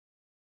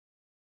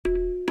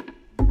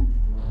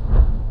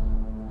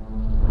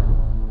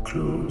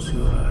Close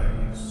your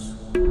eyes,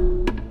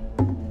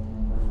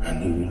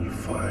 and you will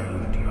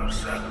find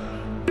yourself.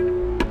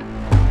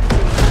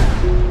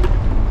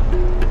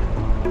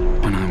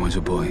 When I was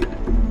a boy,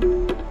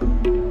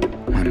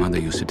 my mother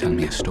used to tell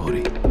me a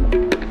story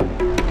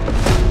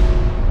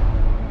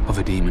of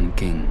a demon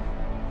king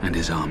and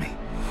his army.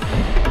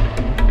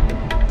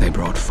 They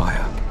brought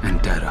fire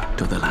and terror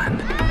to the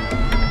land.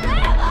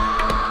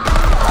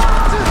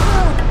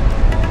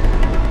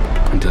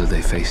 Until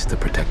they faced the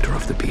protector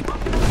of the people,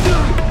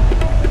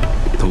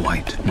 the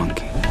white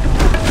monkey.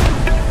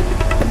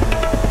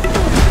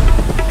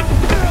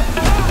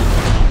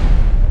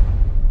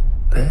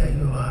 There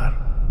you are.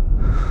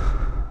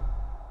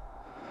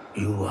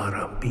 You are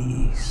a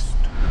beast.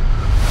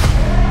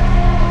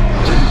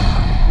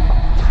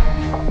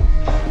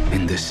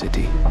 In this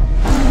city,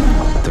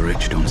 the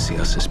rich don't see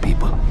us as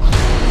people.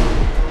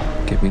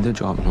 Give me the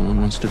job no one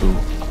wants to do,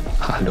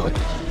 I'll do it.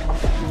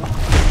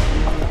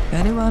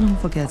 Anyone who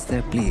forgets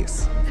their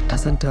place, it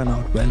doesn't turn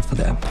out well for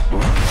them.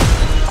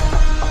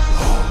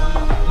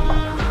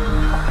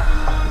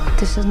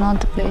 This is not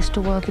the place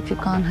to work if you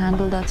can't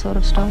handle that sort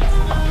of stuff.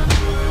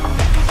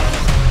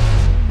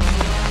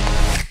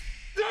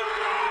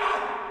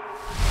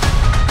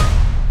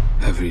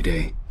 Every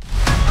day,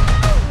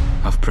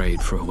 I've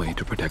prayed for a way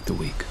to protect the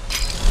weak.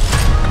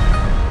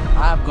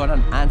 I've got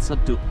an answer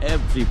to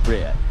every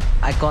prayer.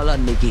 I call her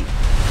Nikki.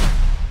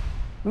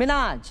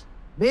 Minaj,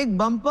 big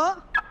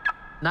bumper,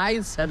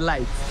 nice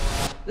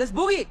headlights. Let's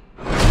boogie!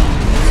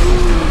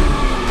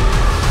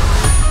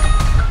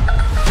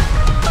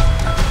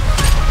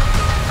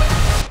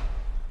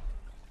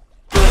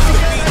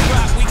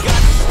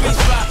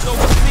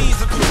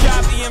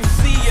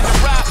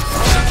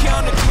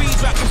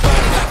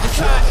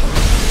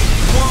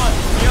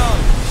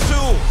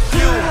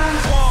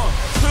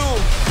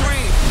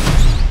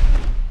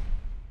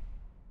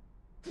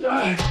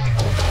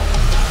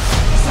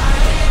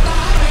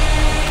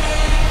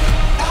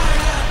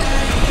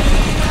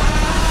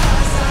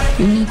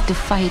 You need to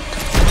fight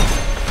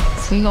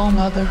for your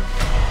mother,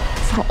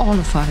 for all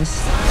of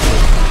us.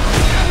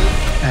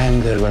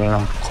 Anger will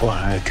not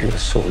quiet your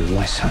soul,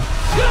 my son.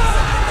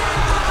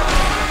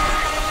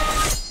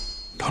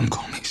 Don't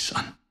call me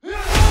son.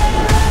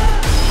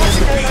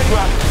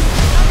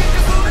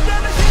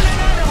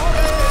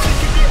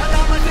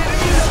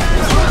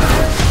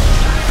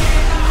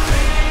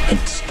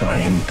 It's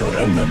time to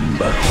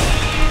remember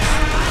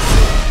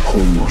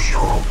who you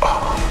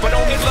are. But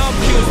only love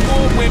kills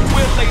more when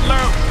will they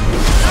learn?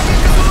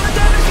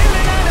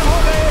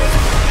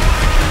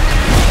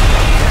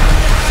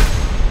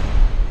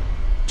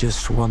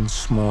 Just one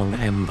small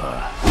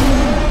ember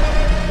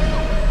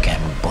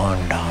can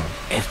burn down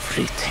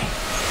everything.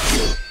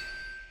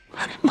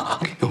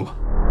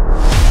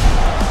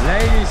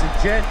 Ladies and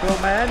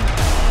gentlemen,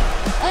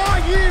 Are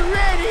you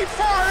ready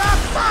for a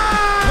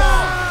fight?